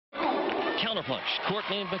counterpunch.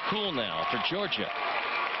 Courtney McCool now for Georgia.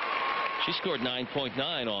 She scored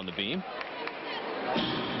 9.9 on the beam.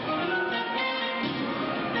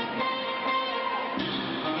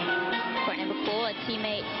 Courtney McCool, a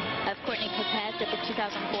teammate of Courtney Pepez at the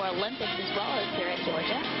 2004 Olympics as well as here at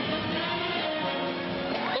Georgia.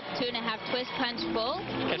 2.5 twist punch full.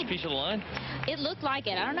 Catch piece of the line? It looked like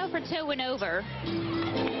it. I don't know if her toe went over,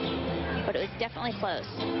 but it was definitely close.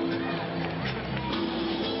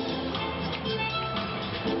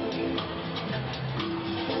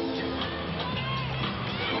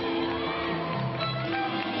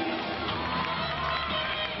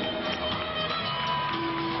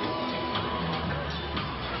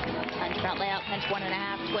 Punch front layout, punch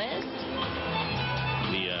 1.5 twist.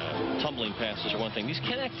 The tumbling passes are one thing. These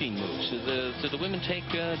connecting moves, do the women take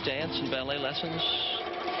dance and ballet lessons?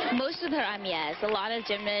 Most of the time, yes. A lot of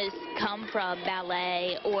gymnasts come from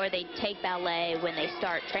ballet, or they take ballet when they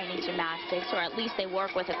start training gymnastics, or at least they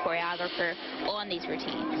work with a choreographer on these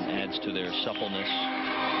routines. Adds to their suppleness,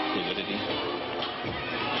 fluidity.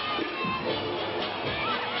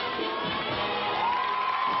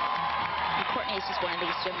 Courtney is just one of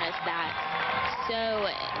these gymnasts that's so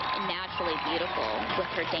naturally beautiful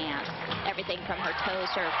with her dance. Everything from her toes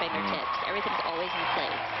to her fingertips, everything's always in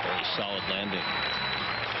place. Very solid landing.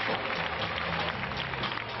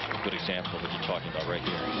 Good example of what you're talking about right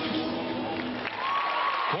here.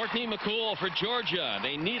 Courtney McCool for Georgia.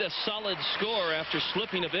 They need a solid score after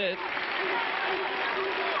slipping a bit.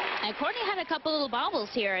 And Courtney had a couple little bobbles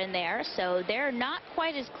here and there, so they're not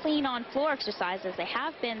quite as clean on floor exercise as they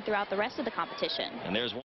have been throughout the rest of the competition. And there's one.